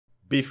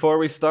Before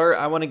we start,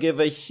 I want to give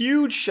a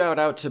huge shout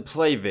out to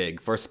PlayVig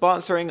for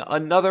sponsoring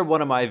another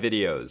one of my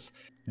videos.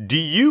 Do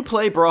you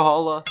play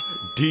Brawlhalla?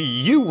 Do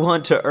you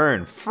want to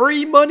earn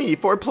free money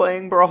for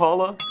playing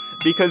Brawlhalla?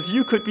 Because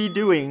you could be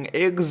doing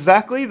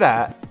exactly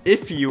that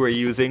if you were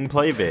using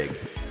PlayVig.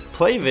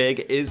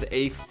 PlayVig is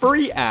a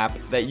free app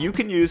that you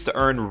can use to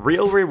earn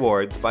real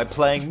rewards by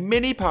playing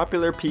many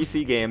popular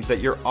PC games that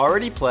you're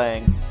already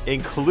playing,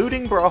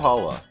 including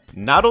Brawlhalla.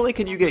 Not only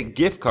can you get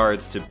gift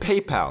cards to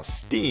PayPal,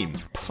 Steam,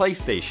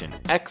 PlayStation,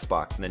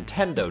 Xbox,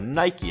 Nintendo,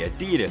 Nike,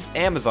 Adidas,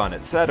 Amazon,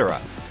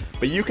 etc.,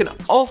 but you can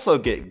also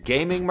get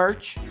gaming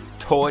merch,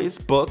 toys,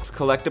 books,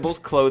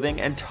 collectibles, clothing,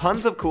 and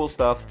tons of cool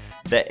stuff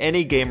that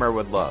any gamer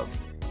would love.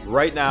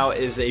 Right now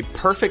is a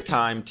perfect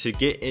time to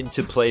get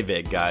into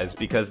PlayVig, guys,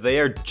 because they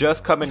are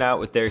just coming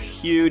out with their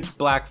huge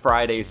Black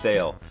Friday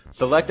sale.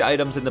 Select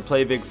items in the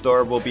PlayVig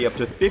store will be up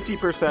to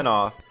 50%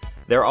 off.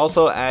 They're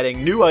also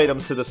adding new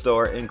items to the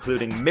store,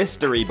 including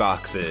mystery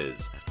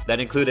boxes that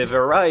include a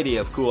variety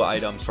of cool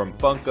items from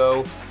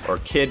Funko or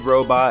Kid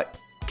Robot,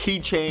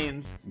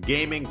 keychains,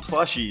 gaming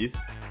plushies,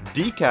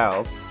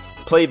 decals,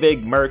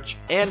 PlayVig merch,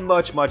 and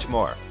much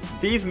more.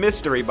 These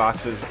mystery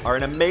boxes are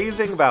an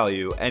amazing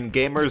value and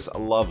gamers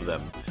love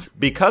them.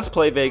 Because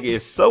PlayVig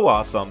is so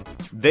awesome,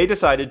 they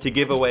decided to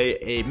give away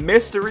a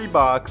mystery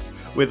box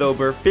with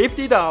over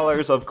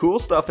 $50 of cool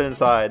stuff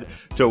inside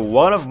to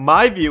one of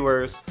my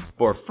viewers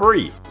for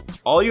free.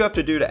 All you have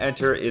to do to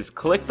enter is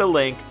click the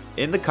link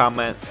in the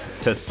comments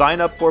to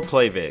sign up for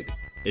PlayVig.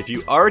 If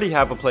you already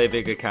have a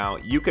PlayVig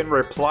account, you can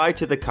reply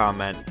to the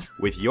comment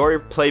with your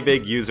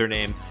PlayVig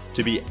username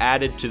to be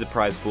added to the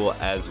prize pool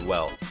as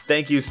well.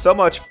 Thank you so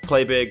much,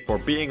 PlayVig, for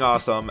being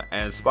awesome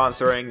and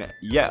sponsoring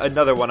yet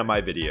another one of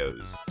my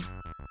videos.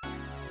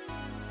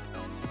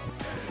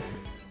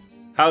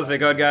 How's it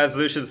going, guys?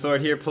 Lucian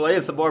Sword here,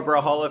 playing some more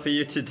Brawlhalla for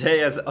you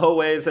today as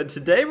always, and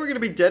today we're going to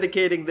be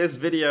dedicating this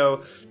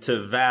video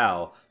to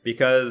VAL,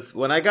 because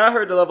when I got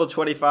her to level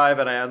 25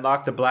 and I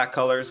unlocked the black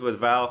colors with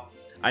VAL,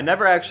 I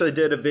never actually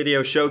did a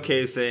video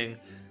showcasing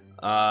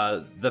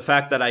the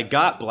fact that I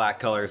got black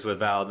colors with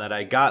VAL and that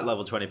I got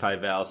level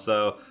 25 VAL,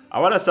 so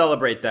I want to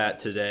celebrate that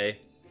today.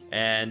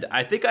 And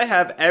I think I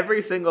have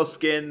every single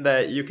skin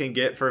that you can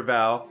get for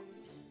VAL.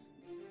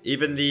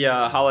 Even the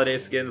holiday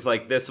skins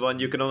like this one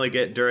you can only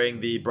get during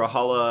the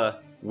Brawlhalla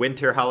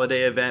winter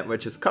holiday event,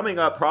 which is coming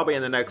up probably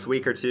in the next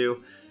week or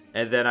two.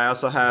 And then I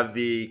also have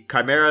the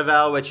Chimera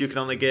VAL, which you can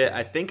only get,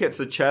 I think it's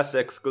a chest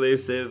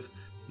exclusive.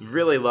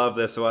 Really love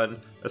this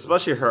one,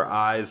 especially her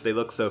eyes. They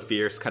look so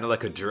fierce, kind of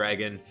like a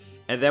dragon.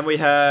 And then we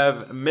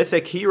have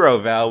Mythic Hero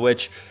VAL,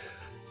 which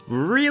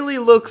really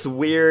looks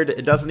weird.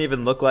 It doesn't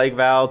even look like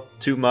VAL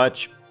too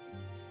much,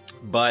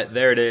 but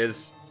there it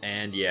is.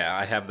 And yeah,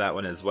 I have that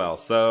one as well.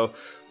 So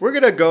we're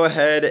gonna go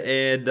ahead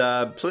and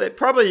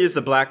probably use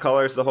the black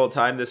colors the whole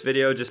time this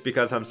video, just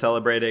because I'm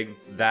celebrating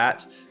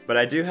that. But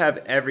I do have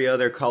every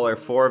other color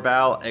for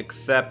VAL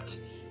except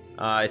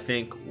I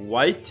think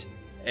white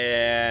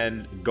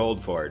and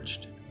gold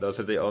forged. Those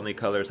are the only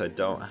colors I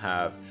don't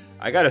have.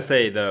 I gotta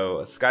say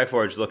though,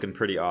 Skyforge looking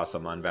pretty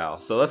awesome on VAL.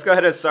 So let's go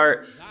ahead and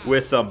start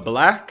with some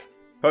black.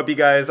 Hope you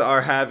guys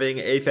are having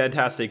a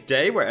fantastic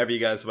day wherever you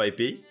guys might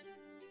be.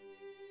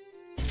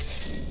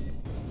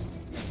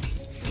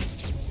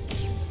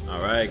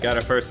 Alright, got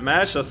our first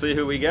match. Let's see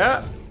who we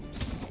got.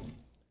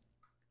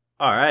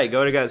 Alright,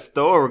 go to guys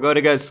Thor. We're going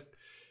to guys.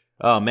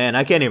 Oh man,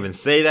 I can't even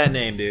say that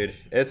name, dude.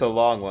 It's a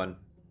long one.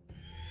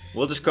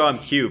 We'll just call him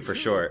Q for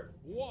short.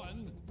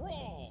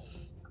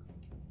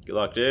 Good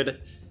luck,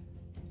 dude.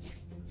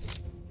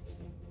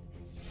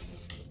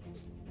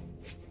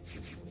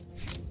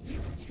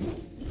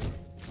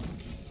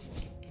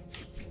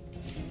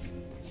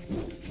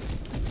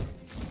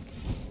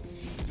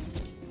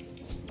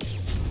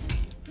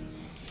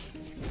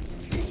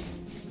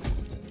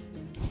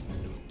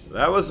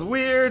 That was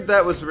weird.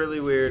 That was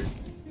really weird.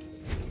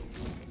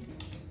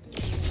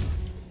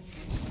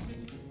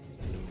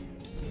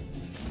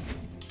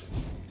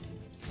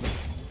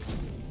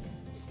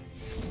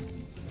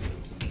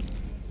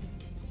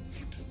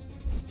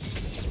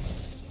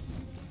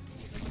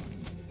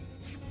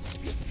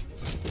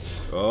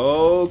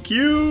 Oh,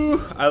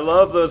 Q! I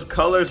love those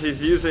colors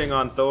he's using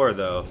on Thor,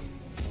 though.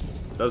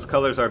 Those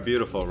colors are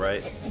beautiful,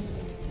 right?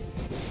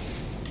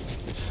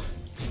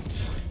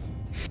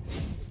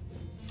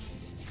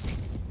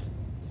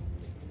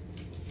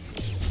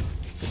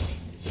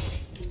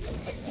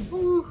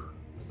 Woo.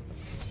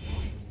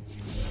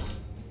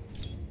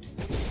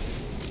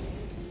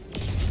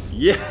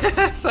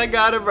 Yes, I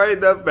got him right in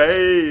the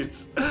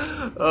face.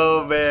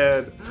 Oh,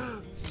 man.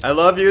 I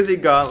love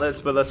using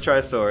gauntlets, but let's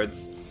try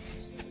swords.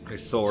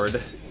 Sword.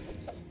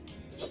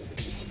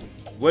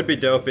 Would be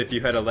dope if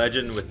you had a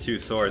legend with 2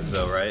 swords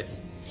though, right?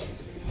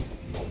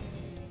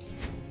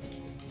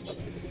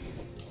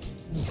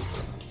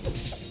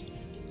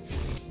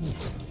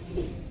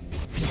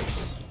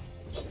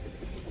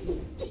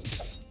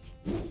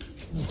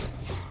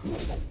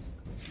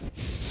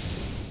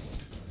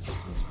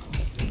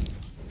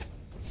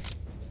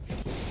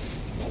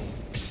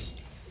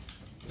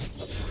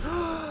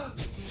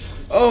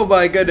 Oh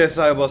my goodness,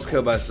 I almost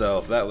killed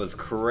myself. That was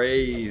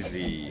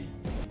crazy.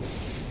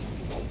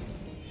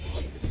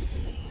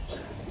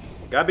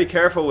 Gotta be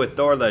careful with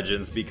Thor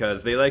Legends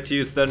because they like to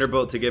use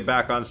Thunderbolt to get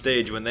back on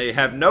stage when they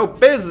have no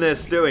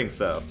business doing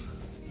so.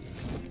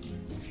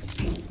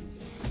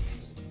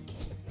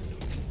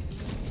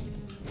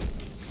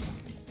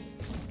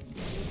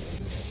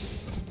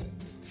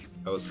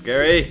 That was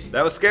scary.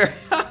 That was scary.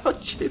 Oh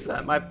jeez,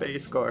 that my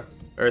base core.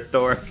 Or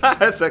Thor.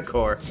 That's a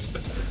core.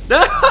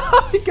 No,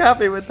 he got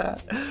me with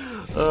that.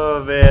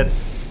 Oh man.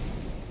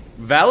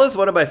 Val is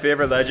one of my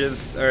favorite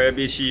legends, or I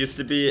mean she used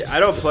to be. I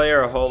don't play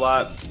her a whole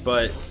lot,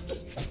 but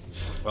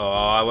oh,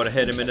 I want to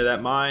hit him into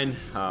that mine.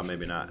 Oh,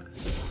 maybe not.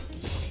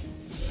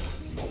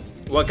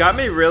 What got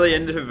me really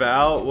into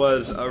Val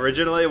was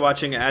originally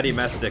watching Addy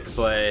Mestic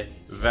play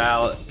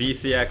Val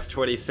BCX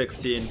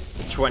 2016,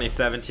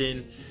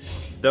 2017.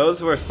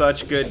 Those were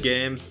such good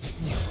games,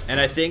 and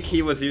I think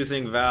he was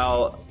using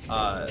Val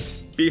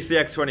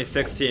BCX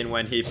 2016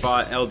 when he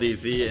fought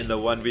LDZ in the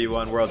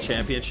 1v1 World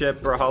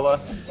Championship Brawlhalla.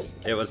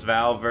 It was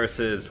Val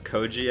versus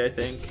Koji, I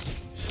think.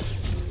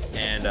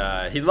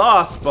 And he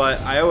lost, but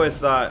I always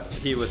thought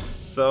he was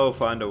so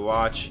fun to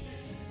watch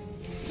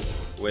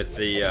with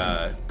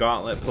the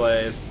gauntlet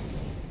plays.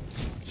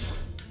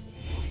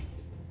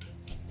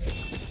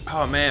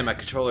 Oh man, my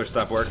controller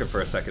stopped working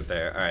for a second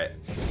there. Alright.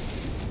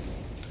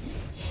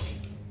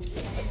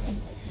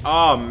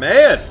 Oh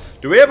man!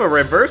 Do we have a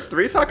reverse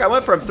 3-stock? I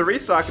went from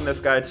 3-stocking this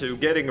guy to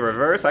getting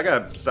reverse. I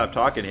gotta stop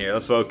talking here.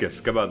 Let's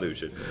focus. Come on,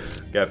 Lucian.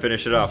 Gotta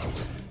finish it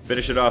off.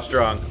 Finish it off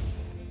strong.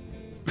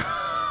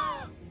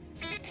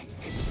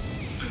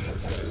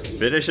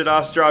 Finish it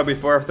off strong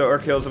before Thor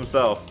kills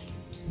himself.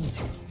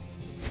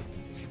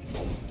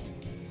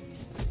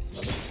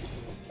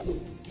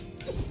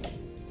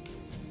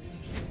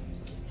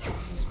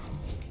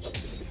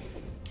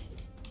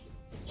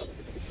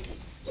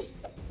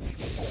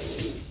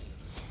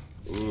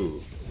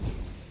 Ooh.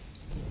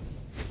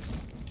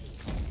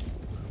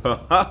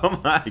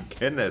 Oh my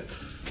goodness.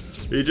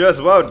 He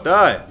just won't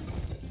die.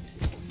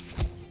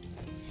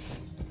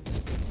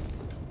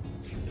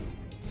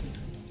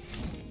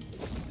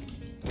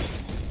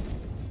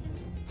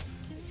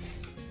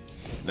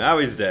 Now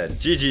he's dead.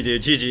 GG,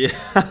 dude. GG.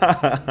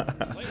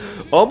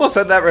 Almost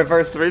had that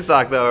reverse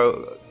 3-stock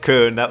though,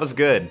 Kun. That was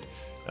good.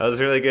 That was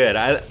really good.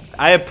 I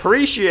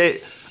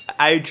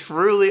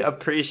truly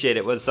appreciate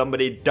it when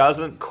somebody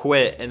doesn't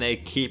quit and they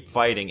keep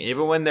fighting.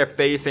 Even when they're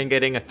facing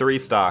getting a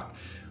 3-stock.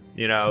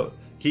 You know,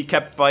 he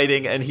kept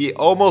fighting and he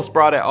almost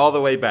brought it all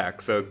the way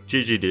back. So,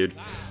 GG, dude.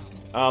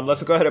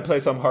 Let's go ahead and play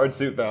some hard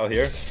suit Val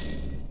here.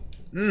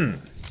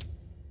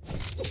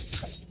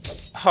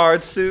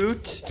 Hard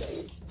suit.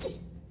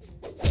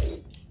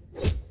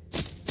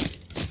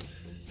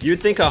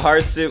 You'd think a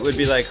hard suit would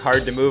be like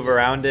hard to move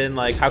around in.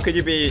 Like, how could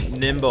you be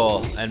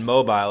nimble and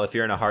mobile if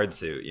you're in a hard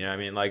suit? You know what I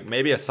mean? Like,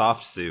 maybe a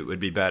soft suit would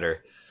be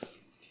better.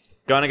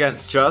 Gun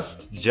against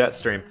just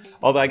Jetstream.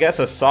 Although I guess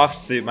a soft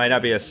suit might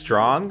not be as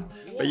strong,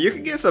 but you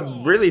can get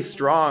some really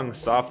strong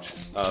soft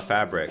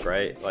fabric,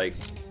 right? Like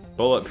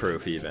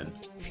bulletproof even.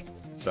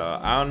 So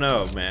I don't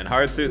know, man.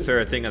 Hard suits are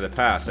a thing of the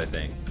past, I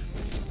think.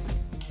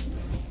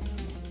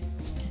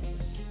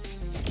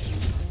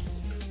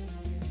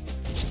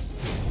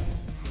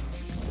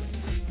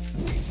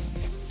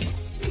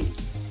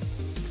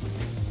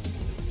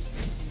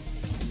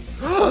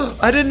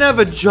 I didn't have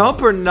a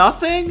jump or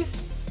nothing?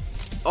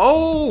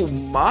 Oh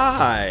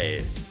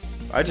my.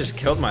 I just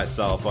killed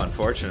myself,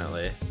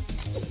 unfortunately.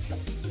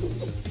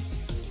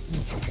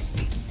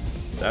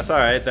 That's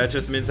alright, that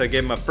just means I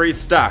gave him a free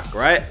stock,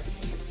 right?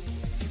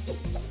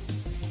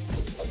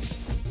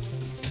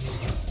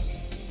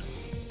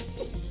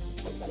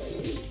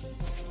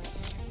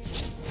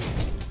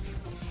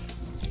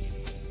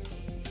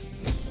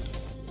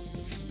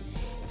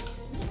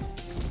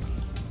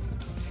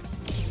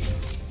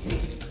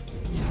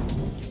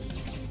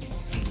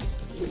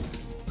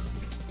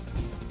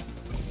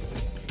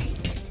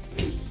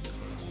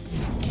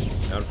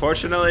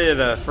 Unfortunately,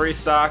 the free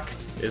stock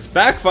is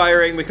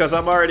backfiring because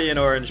I'm already in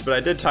orange, but I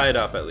did tie it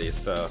up at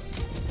least, so.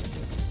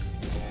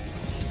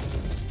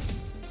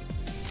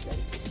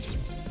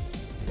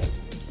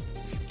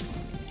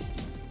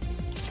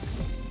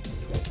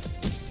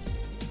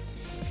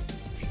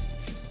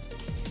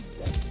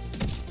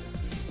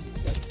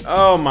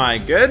 Oh my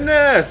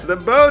goodness! The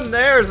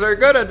Bonaires are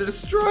gonna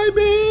destroy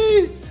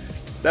me!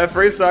 That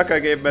free stock I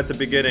gave him at the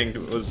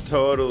beginning was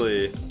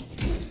totally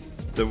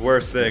the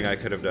worst thing I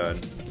could have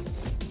done.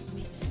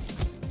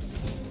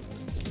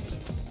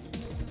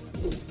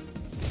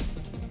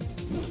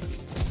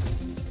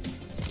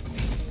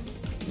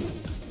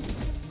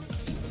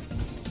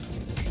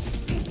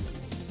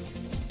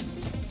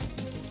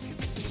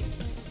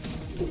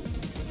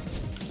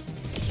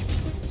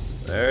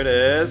 There it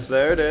is,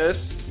 there it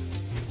is.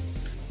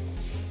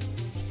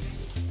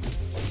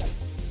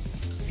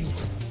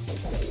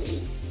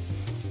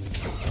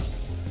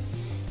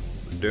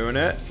 We're doing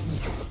it.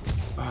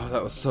 Oh,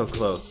 that was so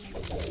close.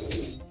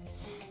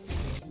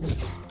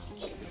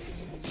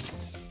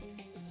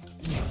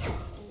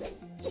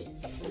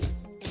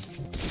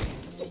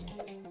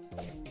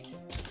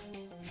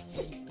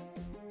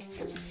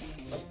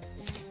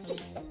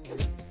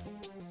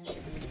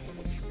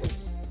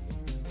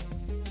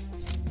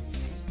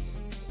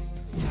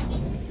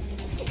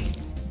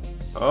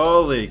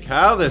 Holy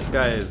cow, this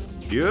guy is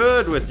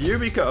good with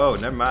Yumiko. Oh,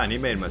 never mind, he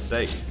made a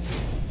mistake.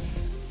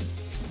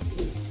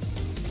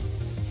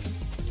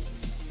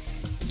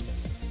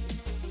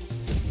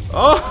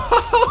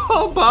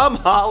 Oh,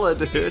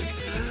 Brawlhalla, dude.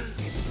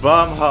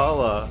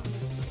 Brawlhalla.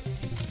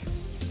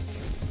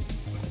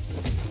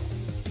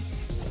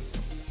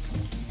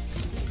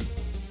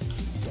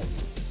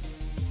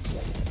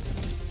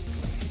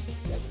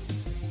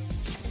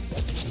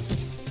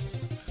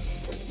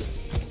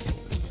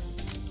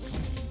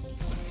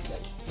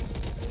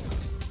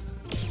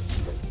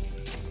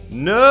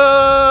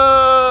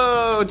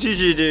 No!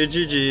 GG, dude,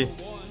 GG.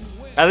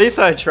 At least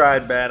I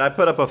tried, man. I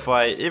put up a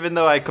fight. Even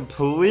though I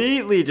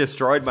completely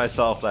destroyed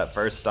myself that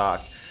first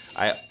stock,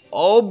 I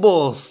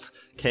almost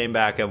came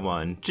back and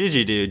won.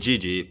 GG, dude,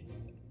 GG.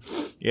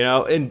 You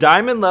know, in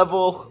diamond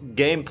level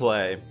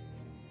gameplay,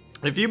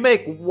 if you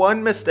make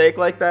one mistake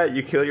like that,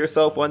 you kill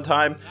yourself one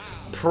time,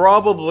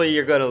 probably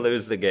you're gonna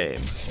lose the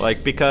game.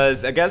 Like,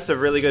 because against a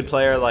really good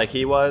player like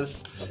he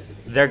was,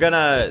 they're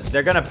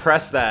gonna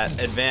press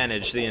that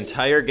advantage the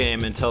entire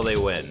game until they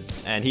win,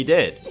 and he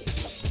did.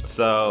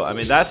 So I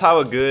mean, that's how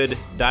a good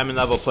diamond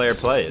level player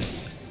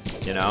plays.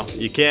 You know,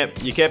 you can't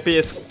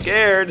be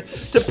scared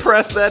to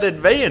press that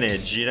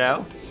advantage. You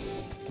know,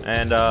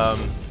 and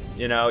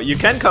you know, you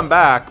can come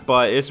back,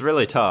 but it's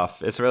really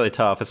tough. It's really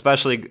tough,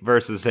 especially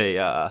versus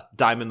a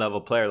diamond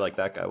level player like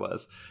that guy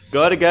was.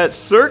 Gotta get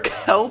Sir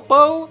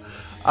Kelpo.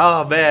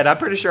 Oh man, I'm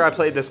pretty sure I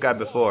played this guy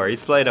before.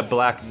 He's played a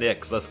Black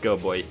Nyx. Let's go,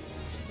 boy.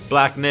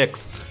 Black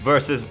Nyx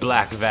versus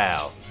Black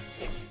VAL.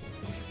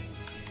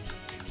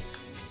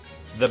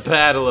 The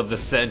battle of the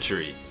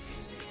century.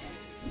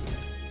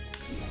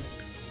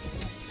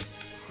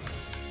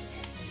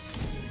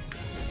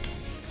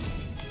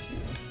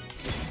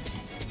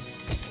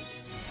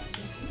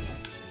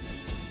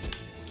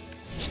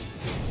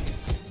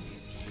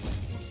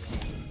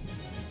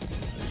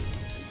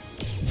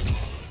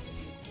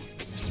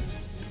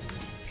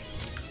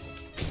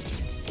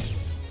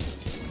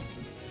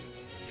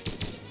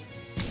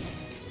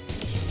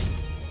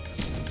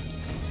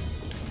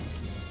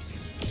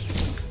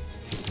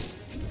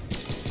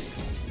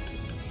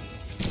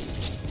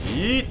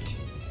 Yeet.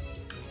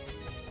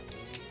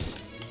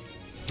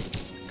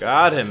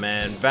 Got him,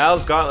 man.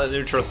 VAL's Gauntlet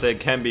Neutral Sig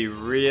can be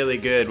really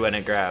good when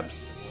it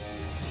grabs.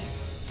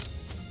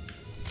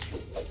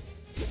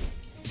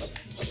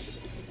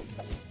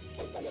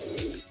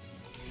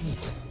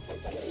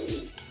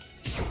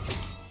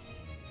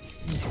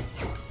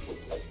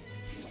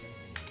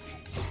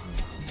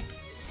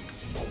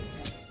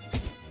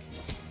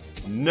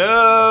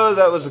 No,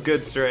 that was a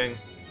good string.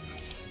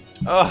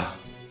 Oh.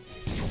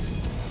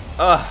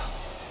 Oh.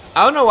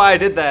 I don't know why I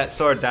did that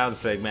sword down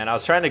sig, man. I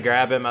was trying to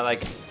grab him.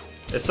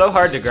 It's so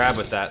hard to grab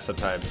with that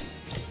sometimes.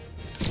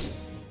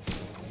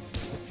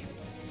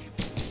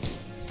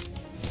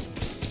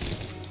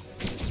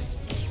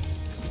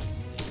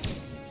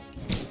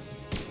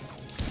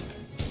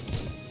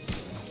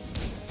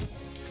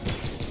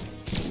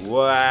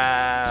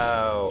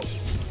 Wow.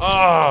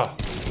 Oh.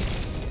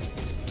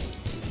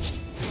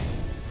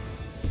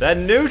 That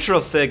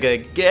neutral sig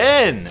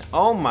again!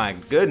 Oh my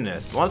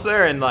goodness. Once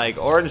they're in like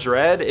orange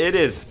red, it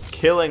is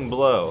killing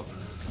blow.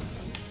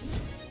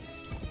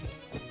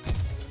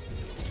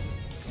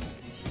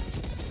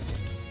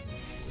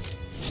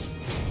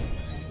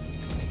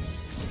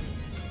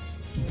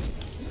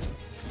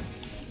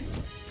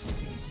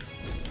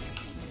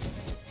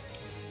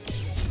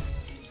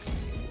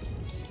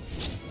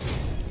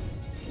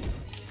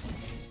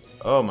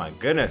 Oh my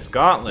goodness,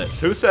 gauntlets.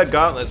 Who said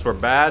gauntlets were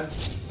bad?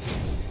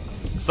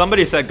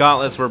 Somebody said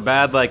gauntlets were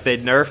bad, like they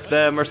nerfed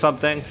them or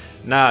something.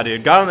 Nah,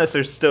 dude, gauntlets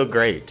are still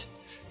great.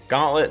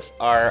 Gauntlets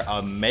are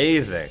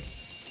amazing.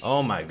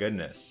 Oh my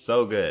goodness,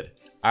 so good.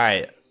 All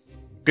right,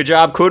 good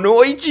job,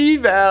 Kunoichi,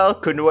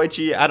 VAL.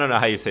 Kunoichi, I don't know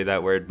how you say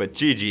that word, but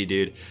GG,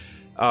 dude.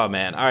 Oh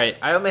man, all right,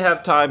 I only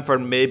have time for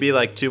maybe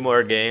like 2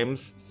 more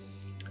games.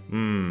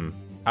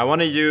 I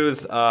want to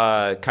use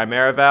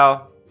Chimera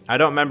VAL. I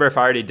don't remember if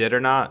I already did or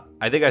not.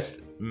 I think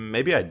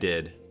maybe I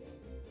did.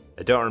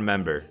 I don't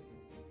remember.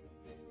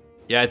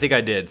 Yeah, I think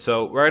I did.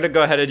 So we're gonna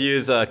go ahead and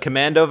use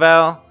Commando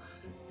VAL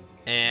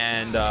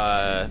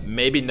and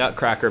maybe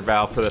Nutcracker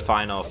VAL for the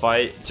final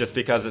fight, just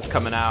because it's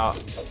coming out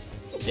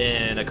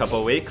in a couple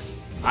of weeks.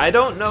 I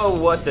don't know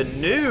what the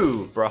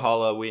new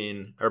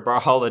Brawlhalloween or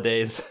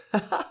Brawlholidays,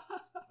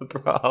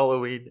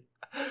 Brawlhalloween.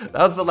 That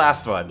was the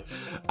last one.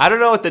 I don't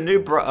know what the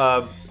new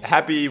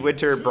Happy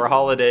Winter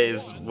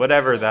Brawlholidays,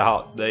 whatever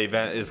the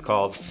event is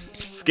called,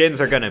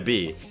 skins are gonna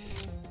be,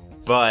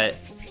 but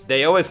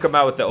they always come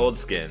out with the old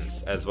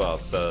skins as well,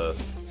 so.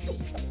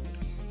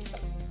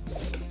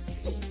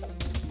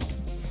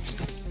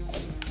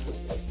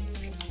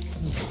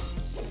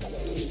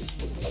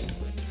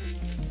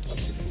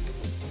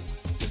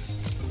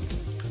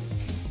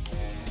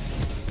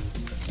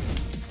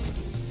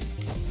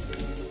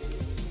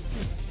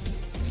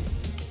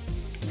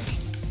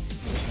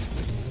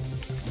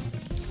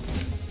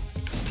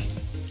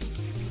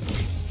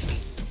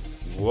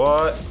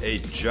 What a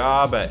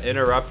job at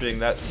interrupting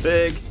that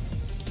sig.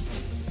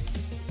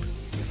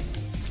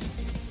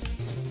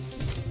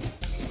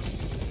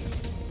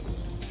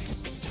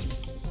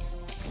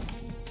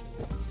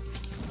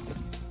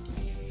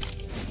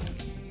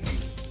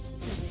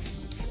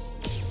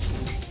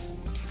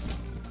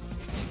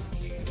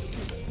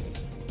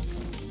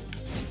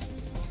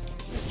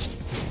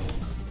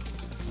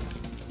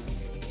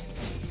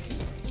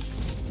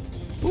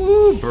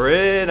 Ooh,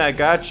 Bryn, I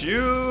got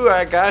you.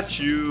 I got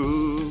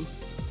you.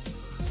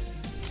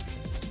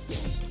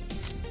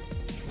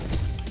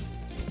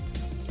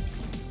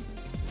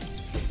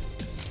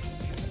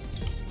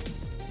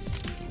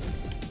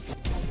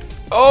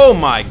 Oh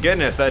my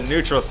goodness, that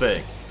neutral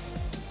sig.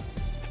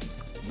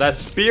 That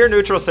spear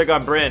neutral sig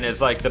on Bryn is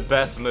like the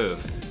best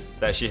move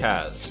that she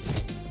has.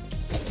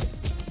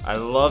 I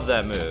love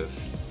that move.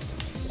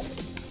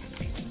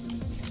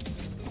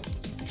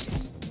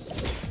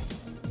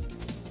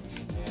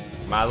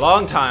 My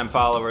longtime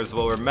followers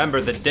will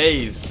remember the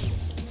days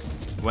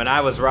when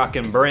I was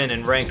rocking Bryn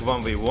in ranked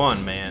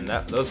 1v1, man.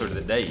 Those were the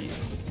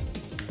days.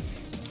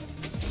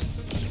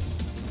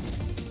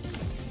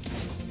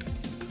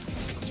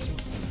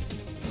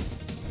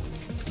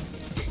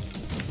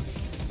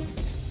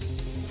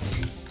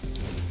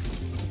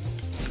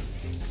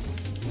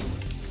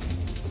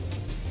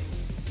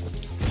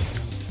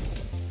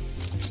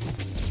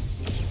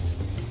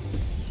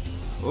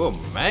 Oh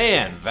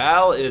man,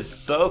 Val is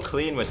so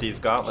clean with these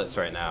gauntlets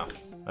right now.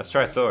 Let's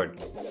try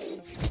sword.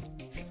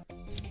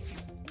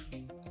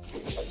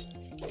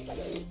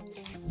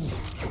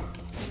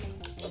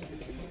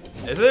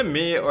 Is it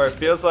me, or it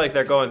feels like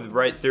they're going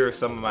right through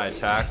some of my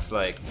attacks?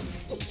 Like,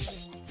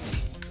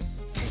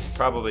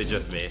 probably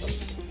just me.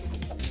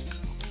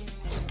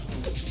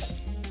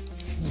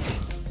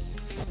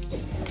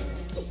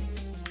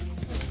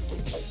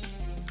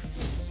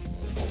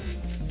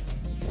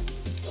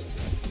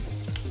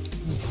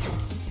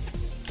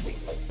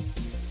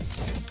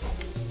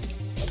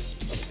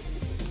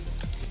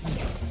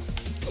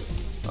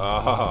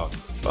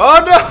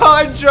 Oh no,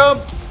 I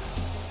jumped!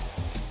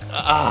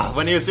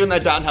 When he was doing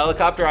that down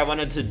helicopter, I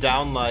wanted to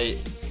downlight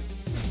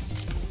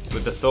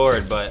with the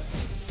sword, but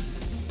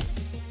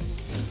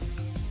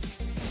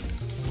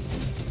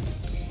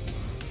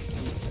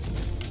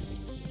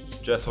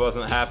just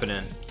wasn't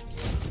happening.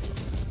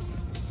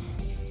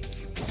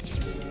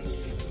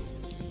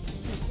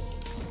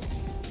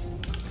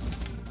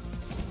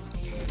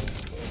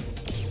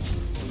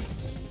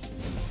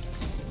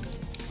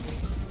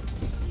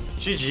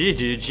 GG,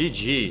 dude,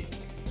 GG.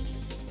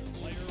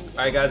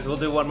 Alright guys, we'll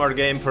do one more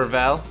game for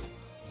Val.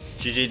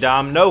 GG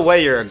Dom. No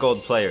way you're a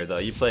gold player though.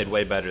 You played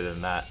way better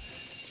than that.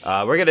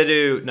 We're gonna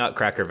do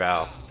Nutcracker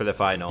Val for the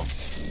final.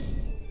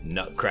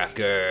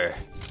 Nutcracker.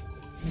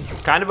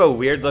 Kind of a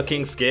weird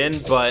looking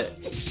skin, but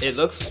it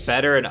looks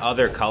better in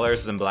other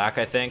colors than black,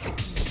 I think.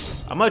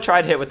 I'm gonna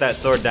try to hit with that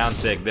sword down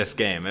sig this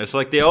game. It's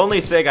like the only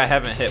sig I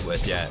haven't hit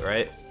with yet,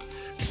 right?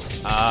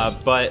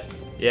 But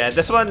yeah,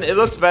 this one, it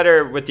looks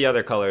better with the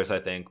other colors, I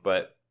think,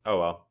 but oh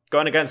well.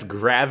 Going against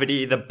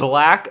Gravity, the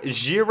Black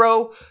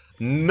Zero.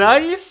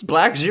 Nice!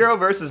 Black Zero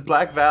versus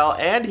Black Val,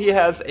 and he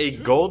has a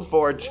Gold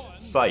Forge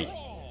Scythe.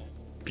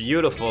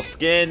 Beautiful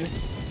skin.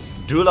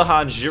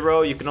 Dullahan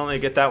Zero, you can only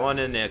get that one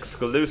in the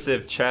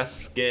exclusive chest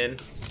skin.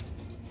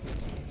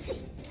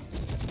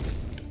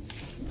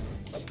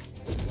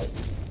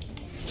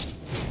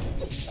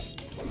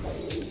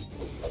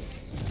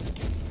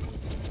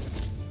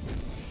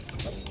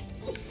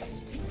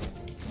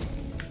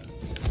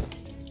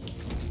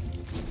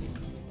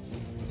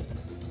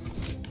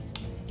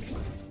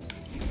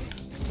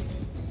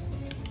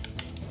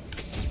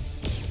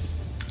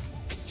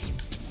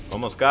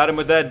 Almost got him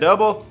with that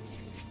double.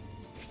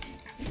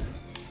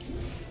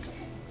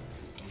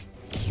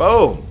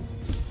 Boom.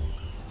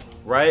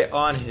 Right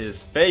on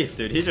his face,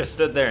 dude. He just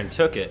stood there and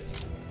took it.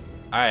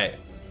 Alright.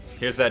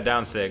 Here's that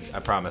down sig. I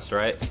promised,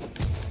 right?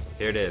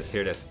 Here it is.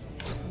 Here it is.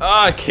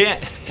 Oh, I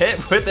can't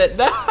hit with it.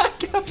 No, I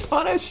got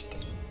punished.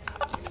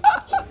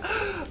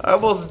 I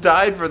almost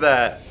died for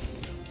that.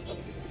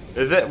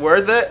 Is it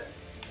worth it?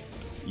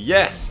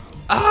 Yes.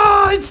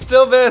 Ah, I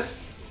still missed.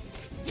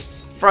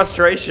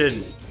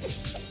 Frustration.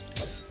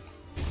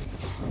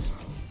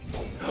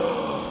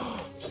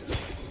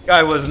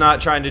 I was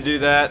not trying to do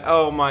that.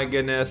 Oh my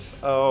goodness.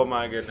 Oh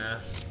my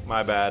goodness.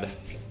 My bad.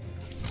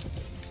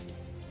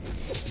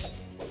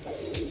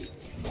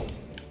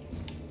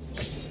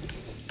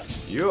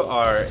 You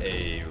are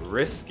a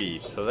risky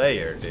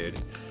player,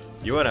 dude.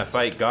 You want to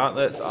fight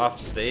gauntlets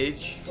off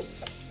stage?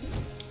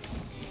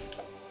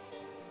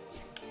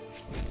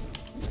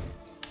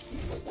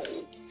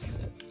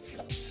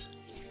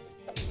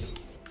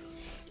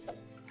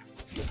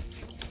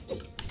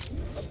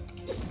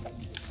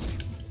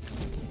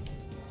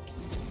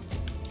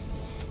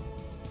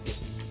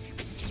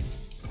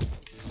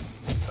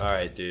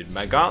 Alright, dude.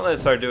 My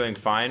gauntlets are doing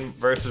fine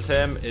versus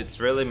him. It's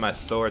really my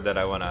sword that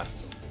I want to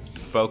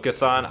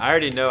focus on. I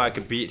already know I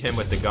could beat him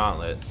with the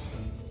gauntlets.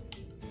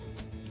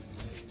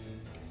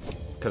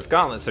 Because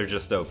gauntlets are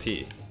just OP.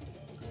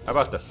 How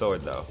about the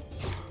sword, though?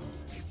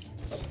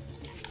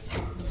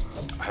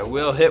 I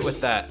will hit with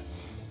that.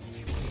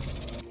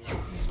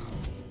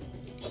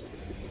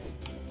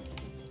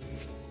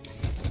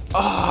 Oh,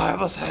 I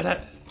almost had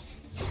it.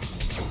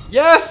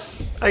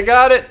 Yes! I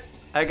got it!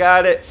 I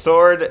got it.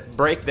 Sword,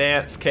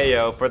 breakdance,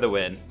 KO for the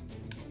win.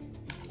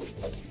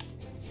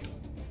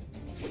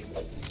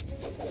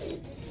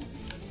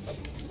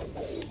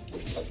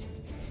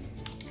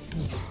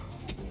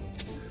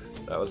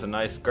 That was a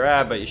nice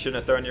grab, but you shouldn't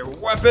have thrown your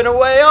weapon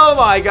away. Oh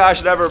my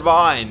gosh, never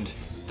mind.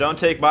 Don't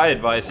take my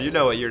advice. You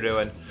know what you're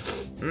doing.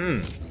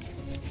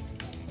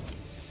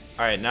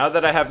 Alright, now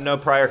that I have no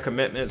prior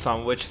commitments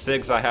on which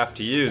SIGs I have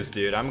to use,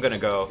 dude, I'm gonna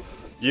go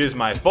use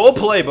my full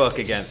playbook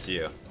against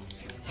you.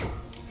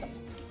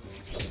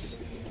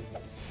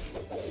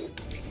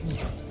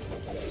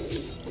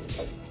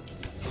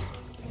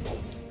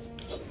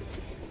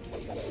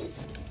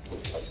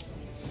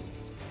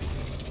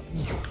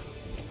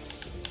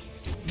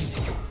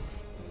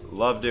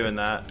 Love doing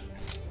that.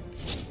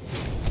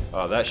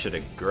 Oh, that should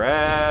have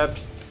grabbed.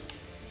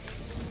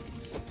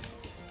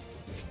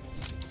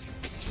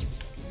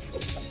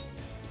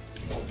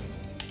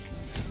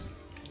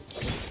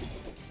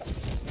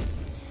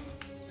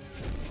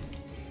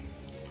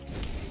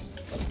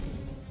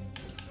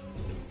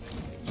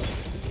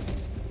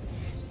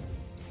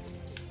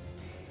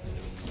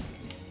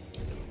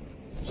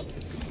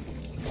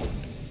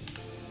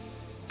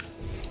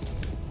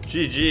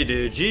 GG,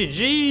 dude.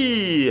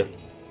 GG!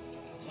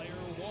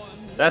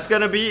 That's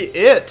gonna be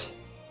it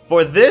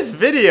for this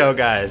video,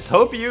 guys.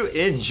 Hope you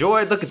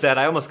enjoyed. Look at that.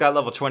 I almost got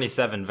level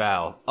 27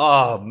 VAL.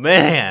 Oh,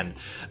 man.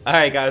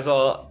 Alright, guys.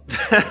 Well,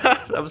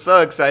 I'm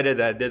so excited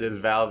that I did this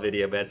VAL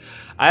video, man.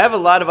 I have a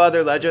lot of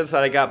other legends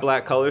that I got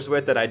black colors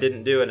with that I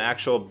didn't do an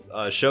actual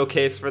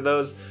showcase for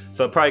those.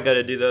 So I'm probably going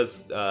to do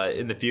those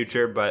in the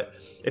future. But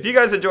if you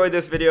guys enjoyed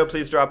this video,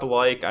 please drop a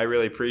like. I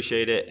really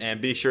appreciate it. And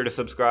be sure to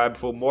subscribe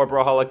for more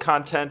Brawlhalla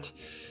content.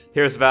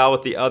 Here's VAL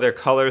with the other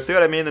colors. See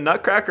what I mean? The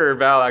Nutcracker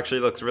VAL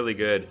actually looks really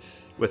good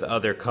with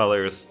other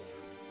colors.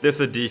 This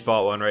is a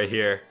default one right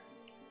here.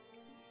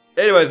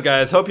 Anyways,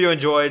 guys, hope you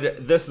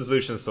enjoyed. This is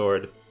Lucian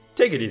Sword.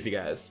 Take it easy,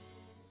 guys.